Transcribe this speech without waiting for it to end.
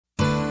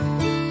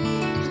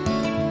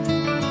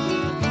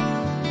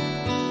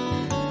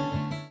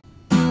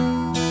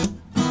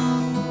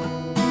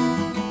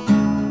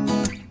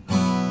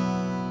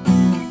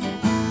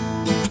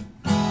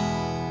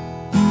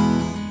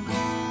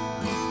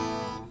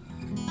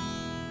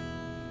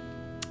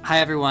Hi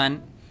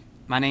everyone,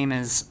 my name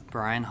is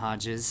Brian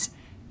Hodges,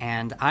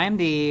 and I'm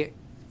the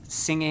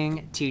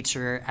singing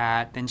teacher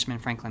at Benjamin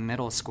Franklin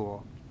Middle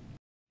School.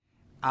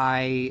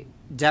 I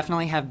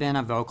definitely have been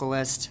a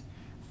vocalist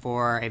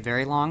for a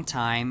very long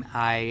time.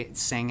 I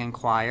sang in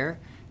choir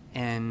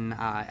in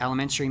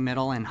elementary,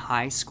 middle, and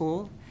high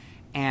school,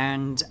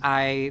 and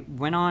I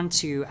went on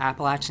to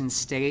Appalachian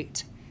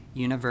State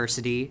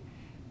University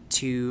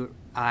to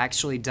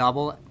actually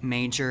double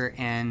major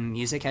in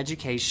music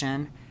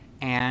education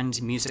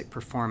and music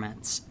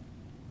performance.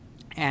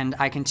 And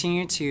I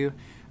continue to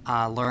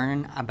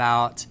learn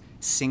about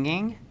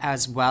singing,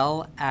 as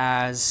well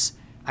as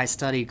I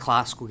studied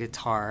classical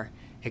guitar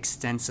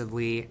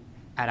extensively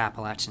at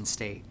Appalachian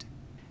State.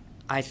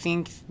 I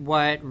think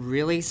what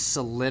really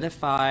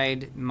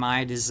solidified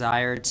my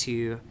desire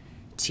to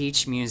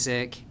teach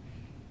music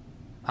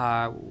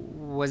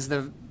was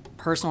the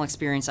personal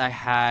experience I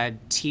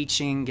had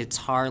teaching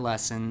guitar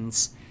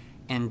lessons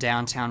in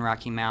downtown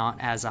Rocky Mount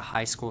as a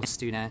high school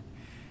student.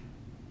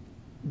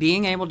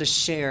 Being able to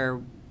share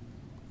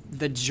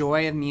the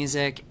joy of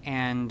music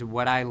and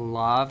what I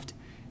loved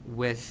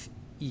with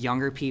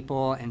younger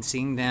people and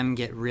seeing them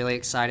get really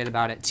excited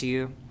about it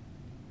too,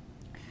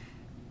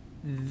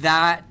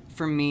 that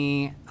for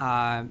me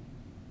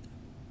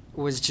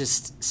was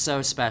just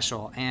so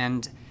special.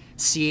 And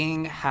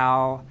seeing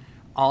how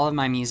all of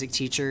my music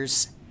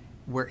teachers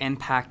were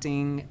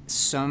impacting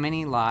so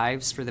many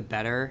lives for the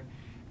better,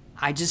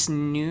 I just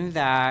knew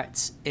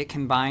that it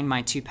combined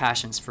my two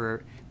passions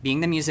for being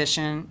the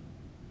musician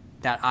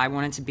that I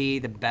wanted to be,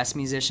 the best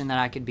musician that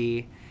I could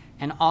be,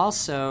 and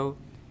also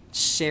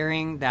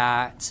sharing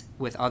that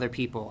with other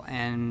people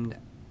and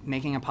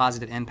making a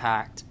positive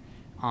impact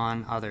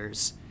on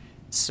others.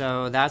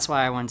 So that's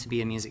why I wanted to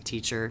be a music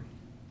teacher.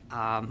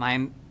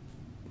 My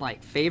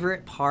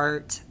favorite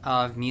part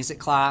of music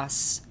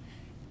class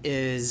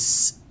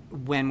is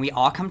when we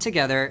all come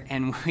together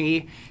and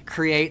we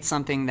create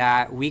something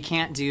that we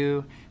can't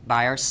do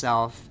by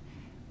ourselves,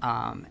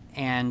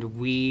 and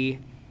we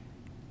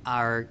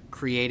are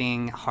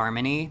creating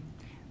harmony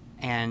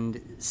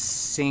and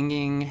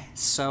singing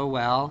so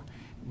well.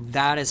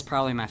 That is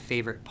probably my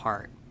favorite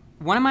part.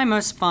 One of my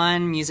most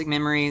fun music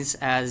memories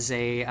as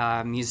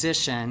a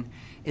musician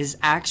is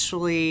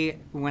actually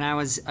when I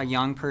was a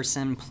young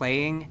person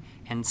playing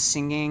and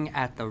singing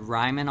at the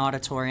Ryman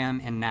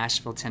Auditorium in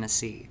Nashville,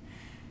 Tennessee.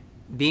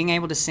 Being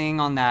able to sing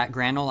on that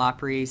Grand Ole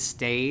Opry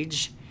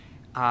stage,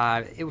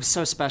 it was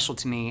so special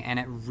to me, and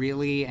it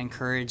really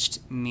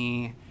encouraged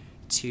me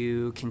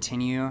to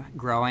continue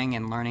growing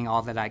and learning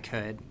all that I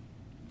could.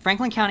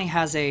 Franklin County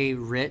has a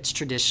rich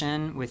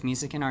tradition with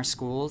Music in Our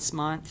Schools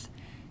Month,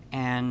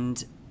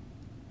 and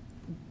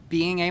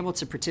being able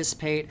to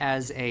participate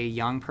as a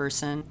young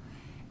person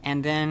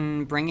and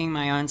then bringing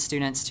my own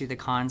students to the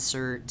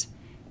concert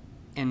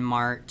in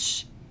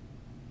March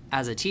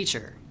as a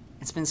teacher,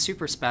 it's been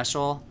super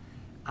special.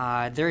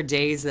 There are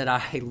days that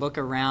I look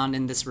around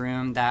in this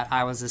room that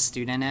I was a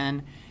student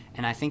in,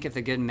 and I think of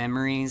the good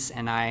memories,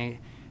 and I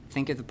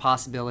think of the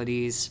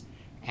possibilities,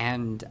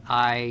 and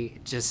I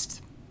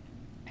just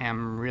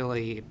am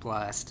really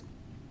blessed.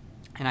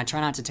 And I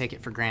try not to take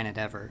it for granted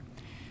ever.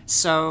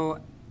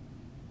 So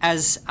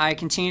as I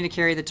continue to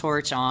carry the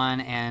torch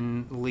on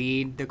and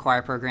lead the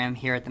choir program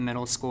here at the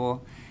middle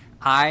school,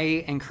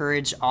 I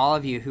encourage all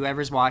of you,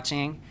 whoever's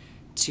watching,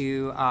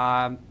 to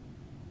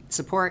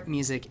support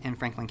music in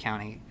Franklin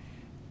County.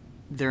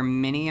 There are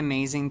many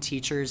amazing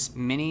teachers,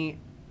 many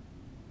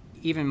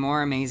even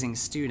more amazing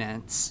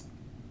students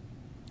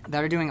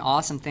that are doing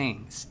awesome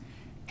things,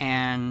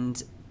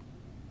 and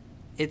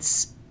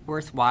it's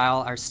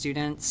worthwhile. Our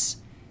students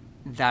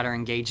that are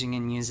engaging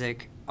in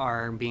music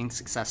are being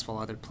successful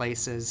other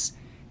places,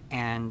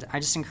 and I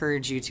just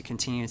encourage you to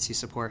continue to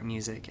support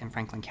music in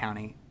Franklin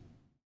County.